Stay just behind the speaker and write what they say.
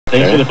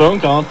the phone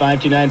call.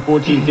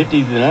 529-1450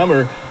 is the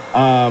number.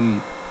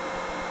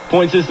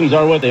 Point systems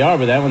are what they are,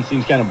 but that one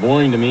seems kind of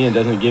boring to me and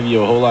doesn't give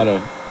you a whole lot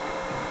of,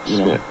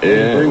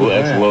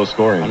 that's low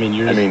scoring. I mean,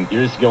 you're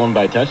just going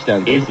by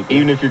touchdowns, basically.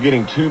 Even if you're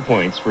getting 2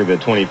 points for the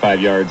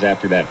 25 yards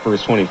after that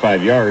first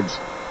 25 yards,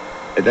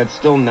 that's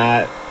still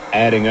not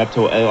adding up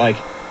to,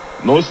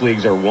 most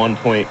leagues are 1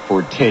 point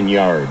for 10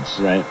 yards.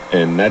 Right.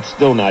 And that's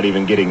still not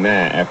even getting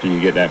that after you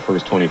get that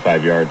first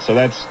 25 yards. So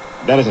that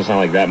doesn't sound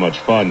like that much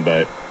fun,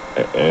 but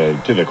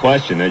to the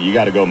question, that you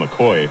got to go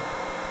McCoy.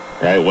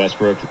 Right,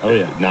 Westbrook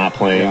not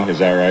playing. Yeah. Is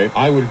that right?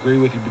 I would agree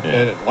with you.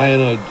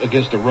 Atlanta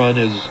against the run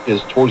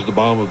is towards the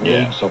bottom of the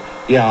league. So,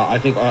 I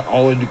think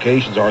all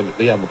indications are that,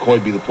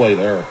 McCoy be the play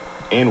there.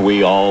 And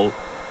we all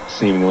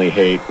seemingly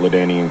hate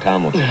LaDainian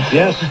Tomlinson.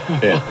 Yes.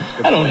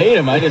 I don't hate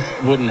him. I just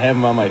wouldn't have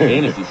him on my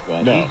fantasy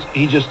squad. No.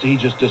 He just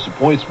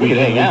disappoints. We could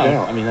hang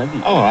out. I mean, that'd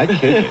be... Oh, I'd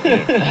kick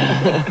it.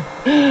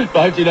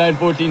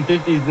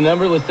 529-1450 is the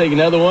number. Let's take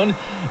another one.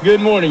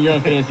 Good morning. You're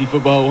on Fantasy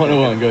Football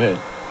 101. Go ahead.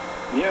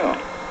 Yeah.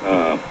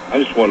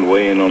 I just wanted to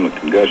weigh in on the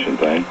concussion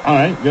thing. All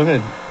right, go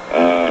ahead.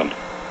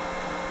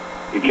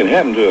 It can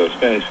happen to us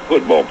fantasy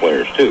football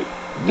players, too.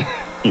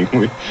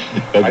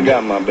 I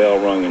got my bell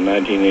rung in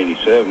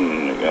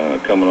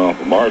 1987 coming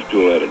off a bar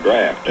stool at a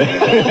draft.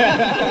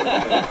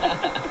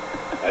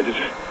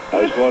 I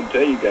just want to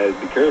tell you guys,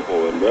 be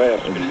careful, and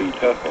drafts can be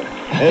tough on you.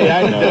 Hey,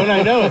 I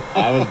know it.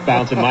 I was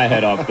bouncing my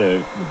head off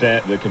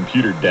the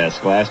computer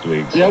desk last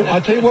week. So. Yeah,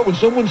 I'll tell you what, when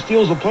someone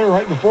steals a player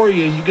right before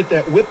you and you get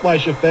that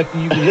whiplash effect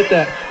and you can hit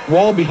that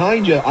wall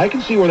behind you, I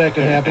can see where that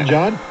could happen,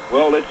 John.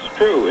 Well, that's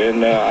true,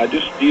 and I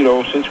just,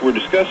 since we're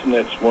discussing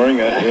that this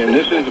morning, and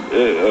this is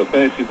a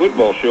fantasy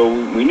football show,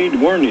 we need to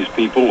warn these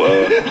people.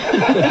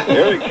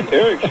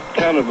 Eric's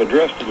kind of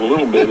addressed it a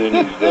little bit in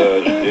his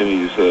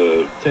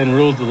 10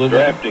 rules to live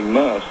drafting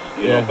must,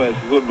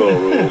 fantasy football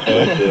rules,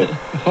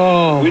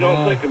 but we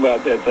don't think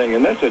about that thing,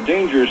 and that's a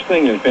dangerous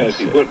thing in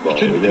fantasy football.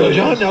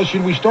 John, now,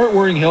 should we start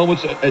wearing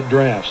helmets at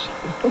drafts?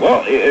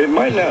 Well, it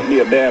might not be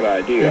a bad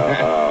idea.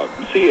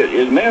 See,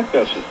 it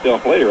manifests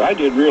itself later. I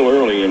did real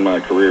early in my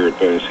career at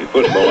fantasy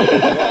football.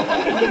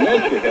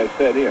 Dementia has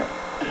set in.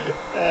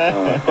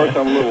 Of course,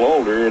 I'm a little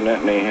older, and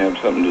that may have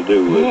something to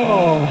do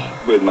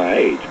with my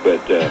age.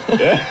 But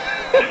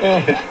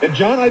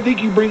John, I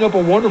think you bring up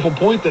a wonderful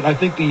point that I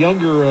think the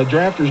younger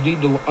drafters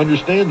need to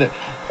understand, that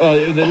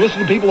if they listen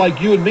to people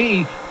like you and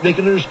me, they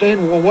can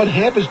understand, what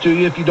happens to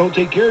you if you don't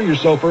take care of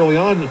yourself early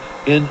on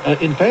in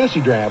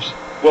fantasy drafts.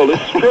 Well,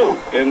 it's true,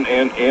 and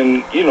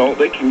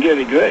they can get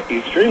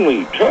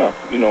extremely tough,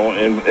 and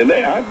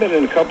I've been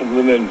in a couple of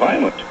them that have been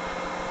violent.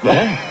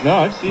 Yeah, no,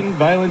 I've seen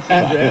violence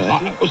in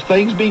drafts.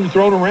 Things being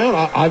thrown around.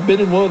 I've been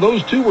in one of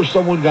those too, where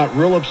someone got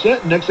real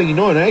upset, and next thing you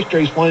know, an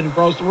ashtray's flying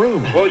across the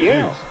room. Well,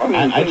 yeah.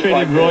 I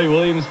traded Roy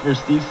Williams for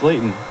Steve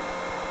Slayton.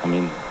 I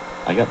mean,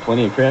 I got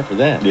plenty of crap for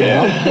that.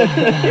 Yeah.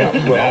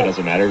 Well, that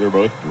doesn't matter. They're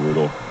both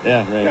brutal.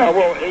 Yeah, right. Yeah,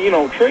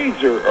 well,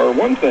 trades are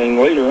one thing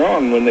later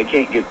on when they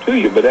can't get to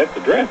you, but at the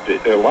draft,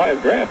 a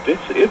live draft,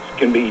 it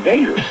can be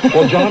dangerous.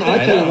 Well, John,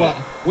 I tell you what,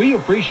 we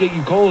appreciate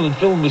you calling and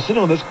filling us in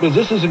on this, because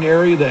this is an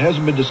area that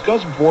hasn't been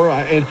discussed before,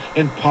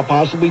 and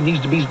possibly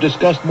needs to be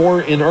discussed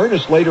more in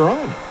earnest later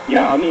on.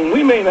 Yeah, I mean,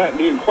 we may not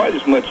be in quite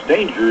as much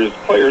danger as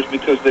players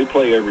because they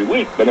play every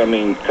week, but I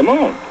mean, come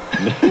on.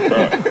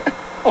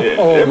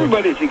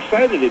 Everybody's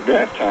excited at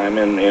draft time,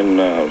 and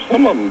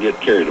some of them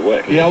get carried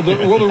away. Yeah, the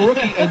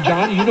rookie, and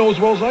John, you know as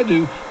well as I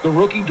do, the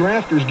rookie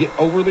drafters get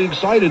overly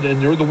excited,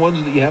 and they're the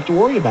ones that you have to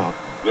worry about.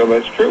 Well,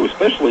 that's true,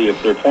 especially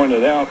if they're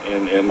pointed out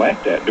and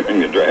laughed at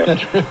during a draft.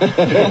 That's right.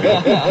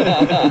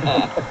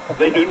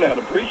 They do not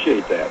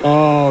appreciate that.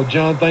 Oh,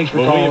 John, thanks for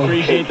calling. We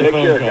appreciate the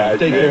phone call. Guys.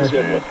 Take care.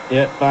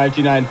 Yep,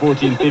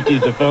 529-1450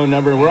 is the phone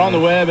number. We're on the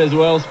web as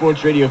well,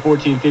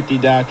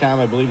 sportsradio1450.com.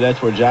 I believe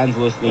that's where John's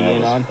listening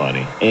in on.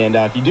 Funny. And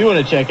if you do want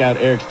to check out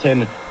Eric's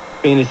 10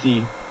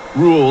 fantasy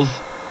rules,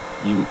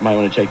 you might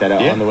want to check that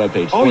out on the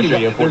webpage,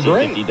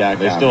 sportsradio1450.com.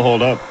 They still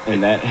hold up.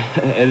 And that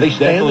they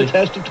stand the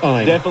test of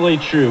time. Definitely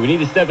true. We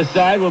need to step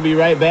aside. We'll be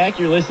right back.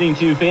 You're listening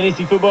to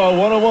Fantasy Football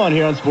 101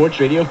 here on Sports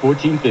Radio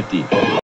 1450.